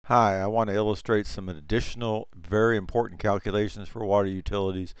Hi, I want to illustrate some additional very important calculations for water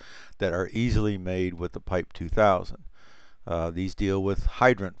utilities that are easily made with the Pipe 2000. These deal with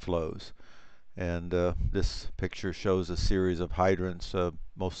hydrant flows, and this picture shows a series of hydrants.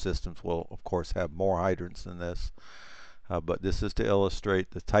 Most systems will of course have more hydrants than this, but this is to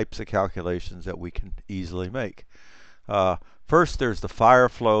illustrate the types of calculations that we can easily make. First, there's the fire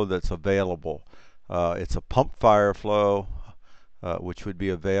flow that's available. It's a pump fire flow, which would be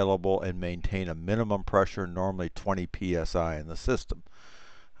available and maintain a minimum pressure, normally 20 psi in the system.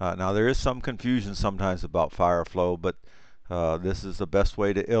 Now there is some confusion sometimes about fire flow, but this is the best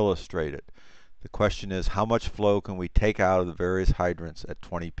way to illustrate it. The question is, how much flow can we take out of the various hydrants at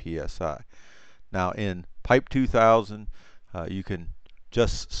 20 psi? Now in Pipe 2000, you can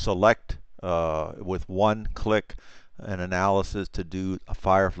just select with one click an analysis to do a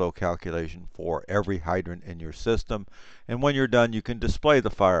fire flow calculation for every hydrant in your system, and when you're done you can display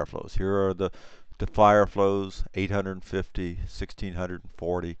the fire flows. Here are the fire flows: 850,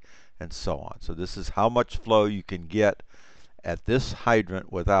 1640, and so on. So this is how much flow you can get at this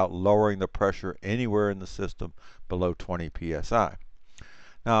hydrant without lowering the pressure anywhere in the system below 20 psi.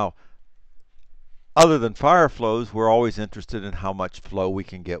 Now, other than fire flows, we're always interested in how much flow we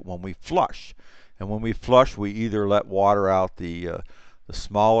can get when we flush. And when we flush, we either let water out the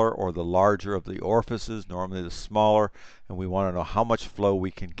smaller or the larger of the orifices, normally the smaller, and we want to know how much flow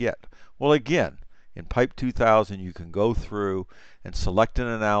we can get. Well, again, in Pipe 2000, you can go through and select an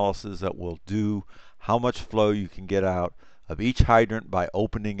analysis that will do how much flow you can get out of each hydrant by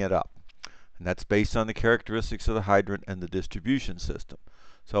opening it up. And that's based on the characteristics of the hydrant and the distribution system.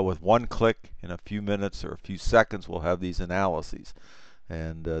 So with one click, in a few minutes or a few seconds, we'll have these analyses.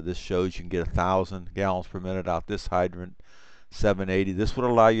 And this shows you can get 1,000 gallons per minute out this hydrant, 780. This would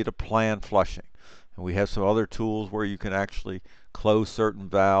allow you to plan flushing. And we have some other tools where you can actually close certain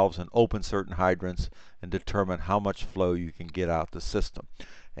valves and open certain hydrants and determine how much flow you can get out the system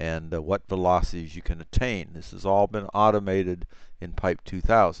and what velocities you can attain. This has all been automated in Pipe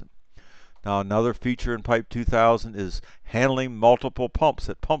 2000. Now another feature in Pipe 2000 is handling multiple pumps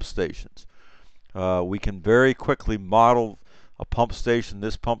at pump stations. We can very quickly model a pump station.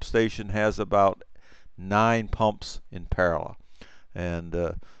 This pump station has about 9 pumps in parallel, and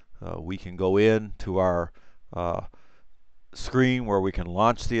we can go in to our screen where we can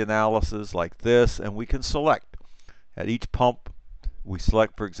launch the analysis like this, and we can select at each pump. We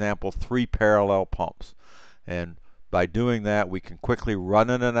select, for example, 3 parallel pumps, and by doing that we can quickly run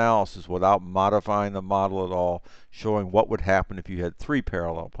an analysis without modifying the model at all, showing what would happen if you had 3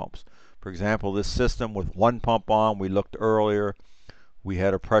 parallel pumps. For example, this system with 1 pump on, we looked earlier, we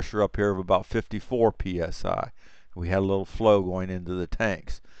had a pressure up here of about 54 psi. We had a little flow going into the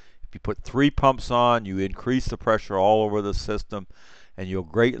tanks. If you put 3 pumps on, you increase the pressure all over the system, and you'll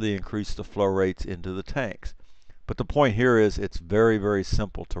greatly increase the flow rates into the tanks. But the point here is it's very, very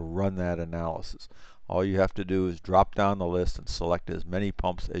simple to run that analysis. All you have to do is drop down the list and select as many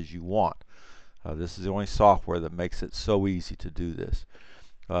pumps as you want. This is the only software that makes it so easy to do this.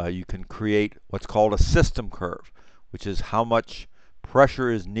 You can create what's called a system curve, which is how much pressure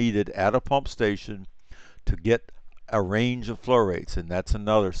is needed at a pump station to get a range of flow rates. And that's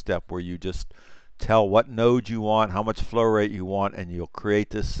another step where you just tell what node you want, how much flow rate you want, and you'll create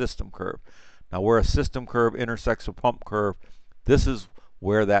this system curve. Now where a system curve intersects a pump curve, this is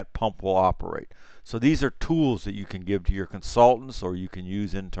where that pump will operate. So these are tools that you can give to your consultants or you can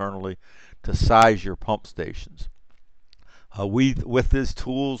use internally to size your pump stations. With these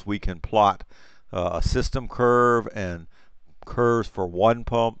tools we can plot a system curve and curves for 1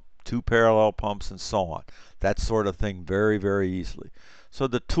 pump, 2 parallel pumps, and so on. That sort of thing very, very easily. So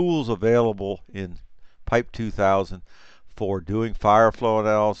the tools available in Pipe 2000 for doing fire flow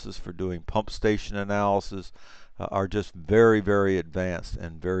analysis, for doing pump station analysis, are just very, very advanced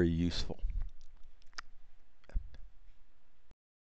and very useful.